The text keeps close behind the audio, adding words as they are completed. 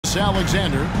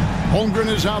Gilgeous-Alexander.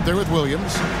 Holmgren is out there with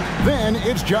Williams. Then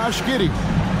it's Josh Giddey.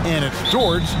 And it's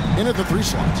George in at the 3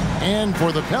 slot. And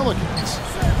for the Pelicans,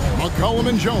 McCollum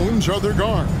and Jones are their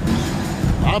guards.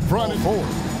 Up front and forward.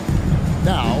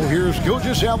 Now here's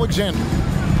Gilgeous-Alexander.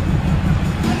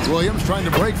 Williams trying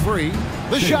to break free.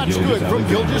 The shot's good from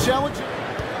Gilgeous-Alexander.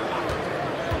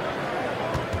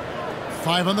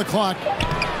 5 on the clock.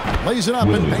 Lays it up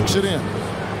and banks it in.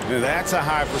 Now that's a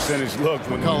high percentage look.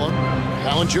 McCollum.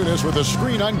 Valanciunas with a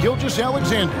screen on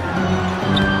Gilgeous-Alexander.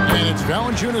 And it's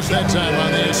Valanciunas that time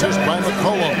on the assist by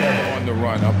McCollum. On the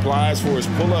run. Applies for his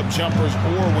pull-up jumpers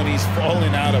or when he's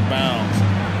falling out of bounds.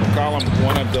 McCollum,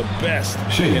 one of the best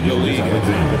in the league.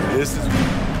 This is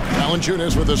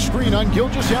Valanciunas with a screen on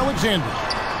Gilgeous-Alexander.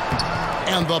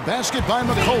 And the basket by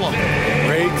McCollum.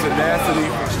 Great tenacity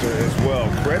as well.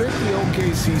 Credit the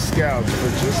OKC scouts for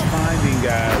just finding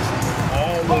guys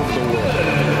all over the world.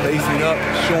 Facing up,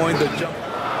 showing the jump.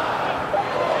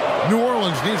 New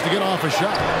Orleans needs to get off a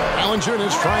shot.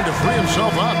 Valanciunas trying to free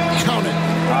himself up. Count it.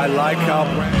 I like how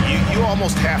you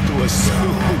almost have to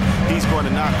assume he's going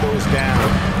to knock those down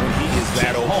when he is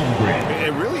that open.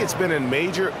 And really, it's been a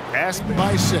major aspect.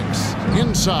 By 6.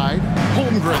 Inside,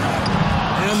 Holmgren.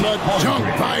 And the dunk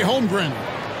by Holmgren.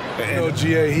 You know,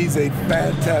 GA, he's a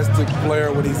fantastic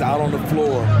player when he's out on the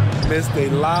floor. Missed a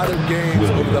lot of games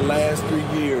over the last 3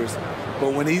 years.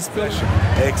 But when he's special,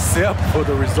 except for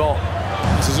the result.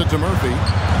 This is it to Murphy.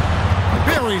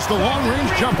 Buries the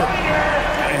long-range jumper.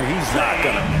 And he's not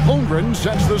going to. Holmgren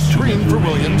sets the screen for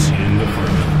Williams. In the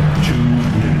first 2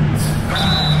 minutes.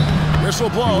 Whistle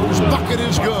blows. Bucket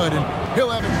is good. And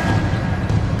he'll have it.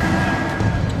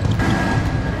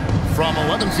 From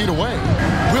 11 feet away,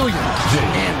 Williams.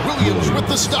 And Williams with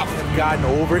the stuff. Gotten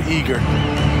over-eager.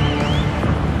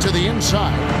 To the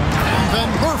inside. And then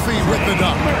Murphy with the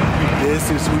dunk.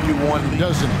 This is who you want,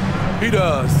 doesn't he? He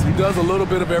does. He does a little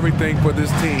bit of everything for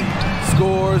this team.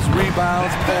 Scores,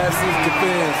 rebounds, passes,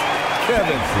 defends.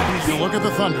 Kevin. You look at the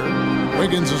Thunder.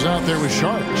 Wiggins is out there with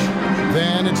Sharge.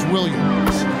 Then it's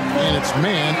Williams. And it's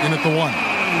man in at the 1.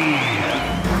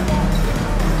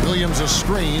 Williams a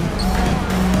screen.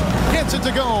 Gets it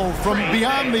to go from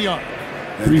beyond the arc.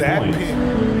 That pick.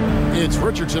 It's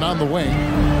Richardson on the wing.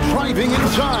 Driving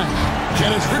inside.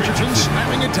 And it's Richardson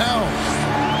slamming it down.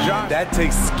 That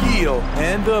takes skill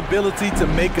and the ability to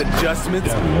make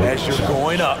adjustments as you're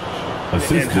going up.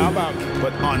 And how about,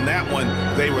 but on that one,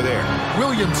 they were there.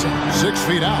 Williamson, 6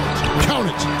 feet out.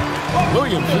 Count it.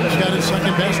 Williamson's got his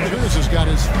second basket. This has got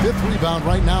his 5th rebound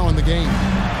right now in the game.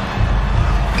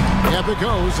 Up it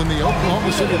goes, and the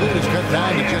Oklahoma City lead is cut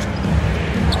down to just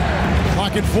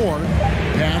clock at 4.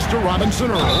 Pass to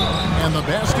Robinson Earl, and the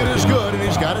basket is good, and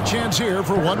he's got a chance here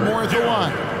for one more at the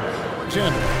line.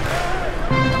 10.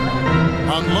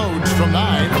 Unloads from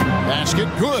 9. Basket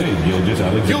good.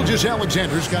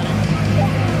 Gilgeous-Alexander's got it.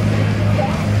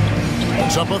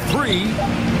 It's up a 3.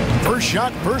 First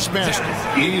shot, first basket.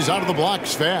 He's out of the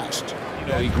blocks fast.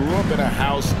 He grew up in a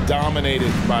house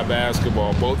dominated by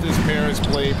basketball. Both his parents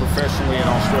played professionally in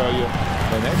Australia,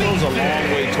 and that goes a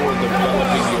long way toward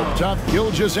developing your top.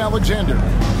 Gilgeous-Alexander.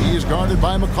 He is guarded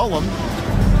by McCollum.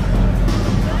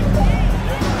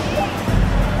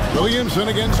 Williamson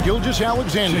against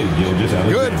Gilgeous-Alexander.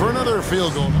 Good for another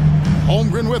field goal.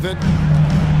 Holmgren with it.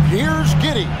 Here's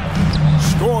Giddey.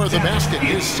 Score the basket.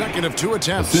 His second of 2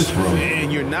 attempts.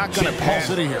 And you're not going to pass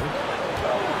it here.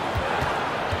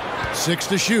 6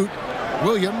 to shoot.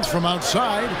 Williams from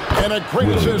outside. And a great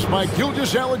assist by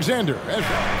Gilgeous-Alexander.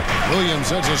 Williams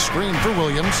has a screen for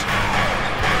Williams.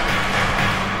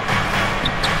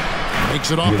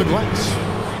 Makes it off the glass.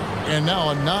 And now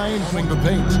a 9 from the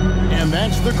paint. And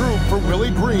that's the group for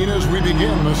Willie Green as we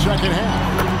begin the second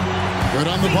half. Good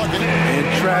on the bucket. In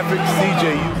traffic,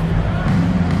 CJ.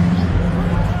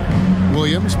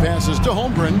 Williams passes to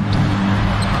Holmgren.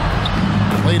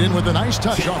 Played in with a nice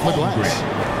touch off the glass.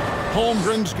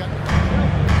 Holmgren's got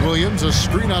Williams, a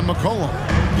screen on McCollum.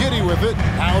 Giddey with it.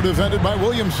 Now defended by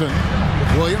Williamson.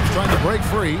 Williams trying to break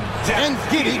free. And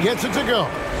Giddey gets it to go.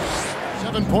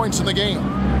 7 points in the game.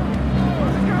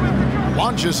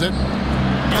 Launches it.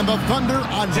 And the Thunder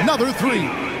on another 3.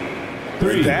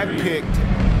 That picked.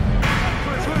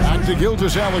 Back to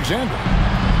Gilgeous-Alexander.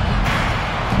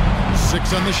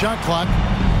 6 on the shot clock.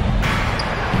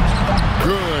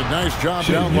 Good, nice job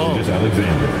down low.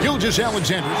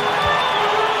 Gilgeous-Alexander.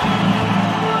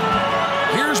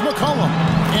 Here's McCollum.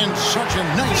 And such a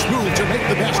nice move to make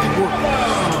the basket work.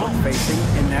 Facing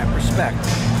in that respect.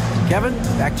 Kevin,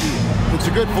 back to you. It's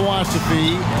a good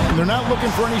philosophy, and they're not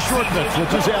looking for any shortcuts,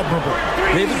 which is admirable.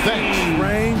 David, thanks.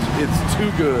 Range, it's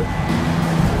too good.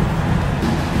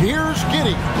 Here's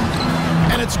Giddey.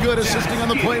 And it's good. Assisting on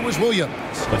the play was Williams.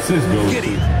 Assist goes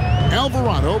to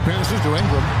Alvarado passes to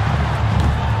Ingram.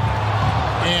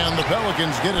 And the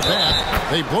Pelicans get it back.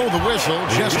 They blow the whistle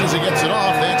just as he gets it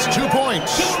off. That's 2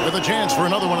 points with a chance for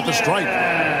another one at the stripe.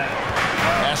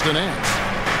 Pass to Nance.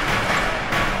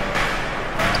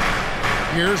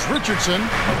 Here's Richardson.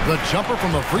 The jumper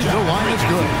from the free throw line is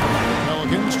good.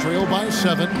 Pelicans trail by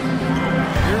 7.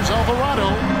 Here's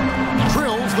Alvarado.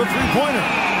 Drills the three-pointer.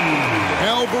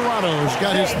 Alvarado's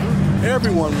got his...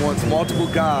 Everyone wants multiple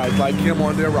guys like him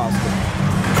on their roster.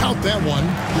 Count that one.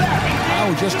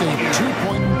 Now just a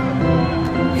 2-point.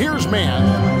 Here's man.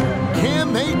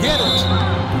 Can they get it?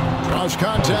 Draws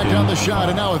contact on the shot,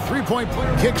 and now a 3-point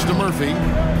play. Kicks to Murphy.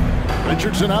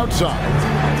 Richardson outside.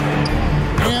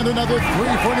 And another 3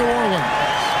 for New Orleans.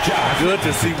 Good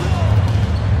to see.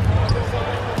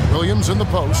 Williams in the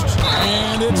post.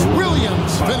 And it's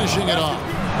Williams finishing it off.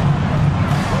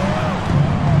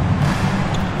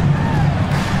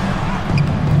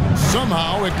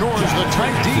 Somehow ignores the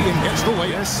tight D and gets the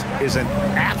way. This is an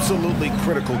absolutely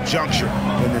critical juncture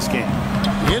in this game.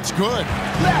 It's good.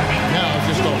 Now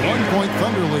just a 1-point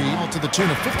Thunder lead to the tune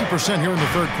of 50% here in the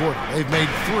third quarter. They've made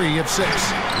 3 of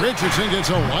 6. Richardson gets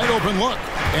a wide open look,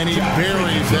 and he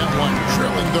buries that one,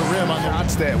 drilling the rim on the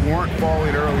shots that weren't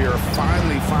falling earlier,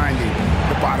 finally finding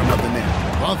the bottom of the net.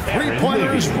 A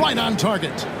three-pointer is right on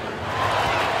target.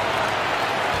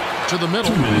 To the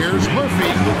middle. Here's Murphy,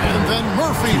 and then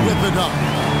Murphy with the dunk.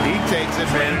 He takes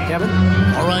advantage. Kevin?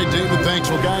 All right, David, thanks.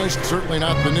 Well, guys, certainly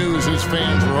not the news his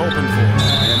fans were hoping for.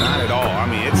 And not at all. I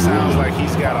mean, it sounds like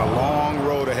he's got a long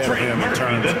road ahead of him in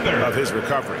terms of his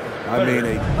recovery.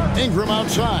 Ingram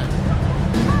outside.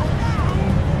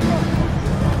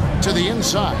 To the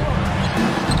inside.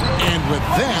 And with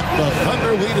that, the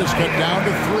Thunder lead is cut down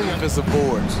to 3. Offensive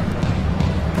boards.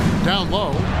 Down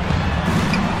low.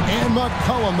 And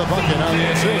McCollum the bucket on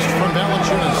the assist from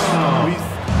Valanciunas.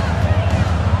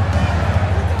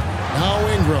 Now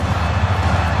Ingram.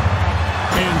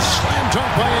 And slam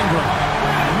dunk by Ingram.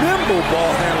 Nimble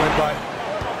ball handling by.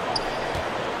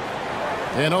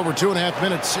 And over 2.5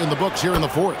 minutes in the books here in the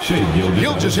fourth. Shea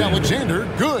Gilgeous-Alexander,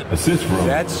 good. Assist from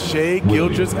That's Shea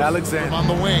Gilgeous-Alexander. On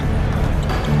the wing.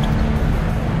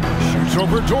 Shoots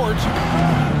over George.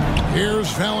 Here's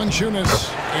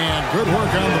Valanciunas. And good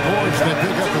work on the boards that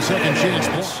pick up the second chance.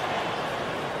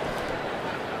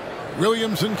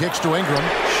 Williamson kicks to Ingram.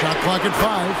 Shot clock at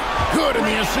 5. Good, and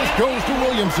the assist goes to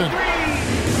Williamson.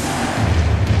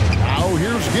 Now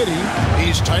here's Giddey.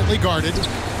 He's tightly guarded.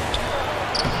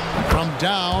 From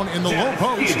down in the low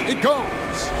post, it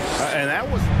goes. And that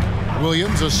was...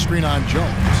 Williams, a screen on Jones.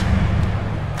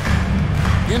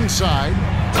 Inside,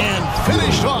 and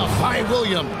finished off by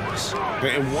Williams.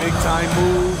 Big time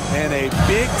move and a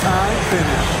big time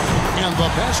finish. And the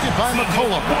basket by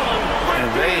McCollum. And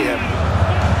they have...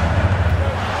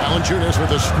 Valanciunas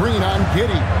with a screen on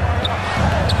Giddey.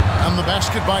 And the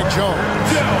basket by Jones.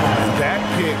 And that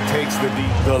kick takes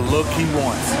the look he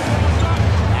wants.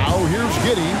 Now here's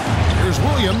Giddey. Here's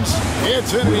Williams.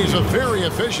 It's in. He's a very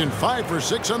efficient 5 for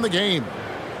 6 on the game.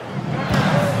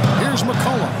 Here's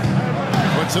McCollum.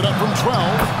 Puts it up from 12.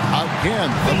 Again,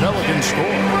 the Pelicans score.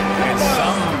 And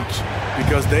sound,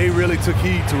 because they really took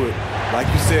heed to it. Like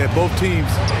you said, both teams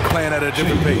playing at a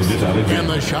different pace. And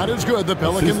the shot is good. The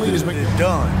Pelican lead is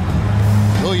done.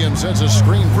 Williams sends a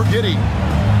screen for Giddey.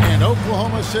 And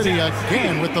Oklahoma City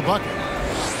again with the bucket.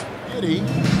 Giddey.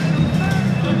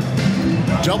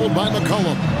 Doubled by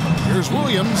McCollum. Here's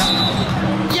Williams.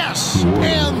 Yes!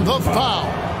 And the foul.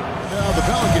 Now the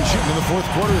Pelicans shooting in the fourth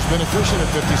quarter has been efficient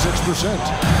at 56%.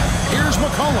 Here's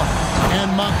McCollum. And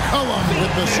McCollum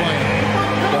with the slam.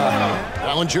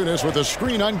 Valanciunas with a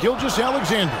screen on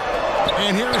Gilgeous-Alexander.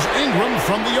 And here's Ingram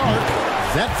from the arc.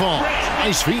 That falls.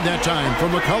 Nice feed that time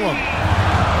from McCollum.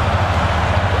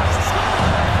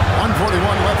 1:41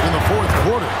 left in the fourth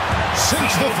quarter.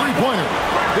 Sinks the three-pointer.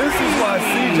 This is why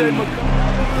C.J.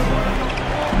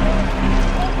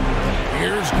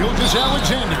 Here's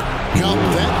Gilgeous-Alexander. Got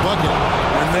that bucket.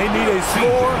 When they need a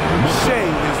score, Shea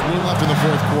is left in the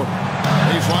fourth quarter.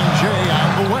 Baseline J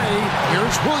out of the way.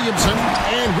 Here's Williamson.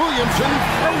 And Williamson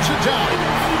throws it down.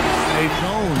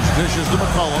 Jones dishes to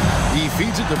McCollum. He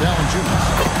feeds it to Valanciunas.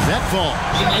 That falls.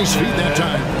 Nice feed that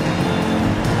time.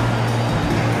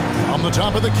 On the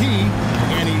top of the key.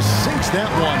 And he sinks that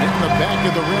one in the back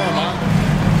of the rim.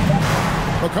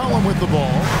 McCollum with the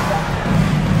ball.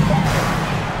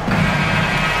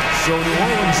 So New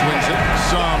Orleans wins it.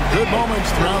 Some good moments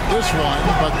throughout this one,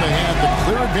 but they had the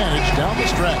clear advantage down the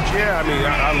stretch. Yeah, I mean,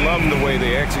 I love the way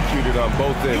they executed on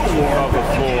both ends of the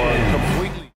floor.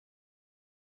 Completely.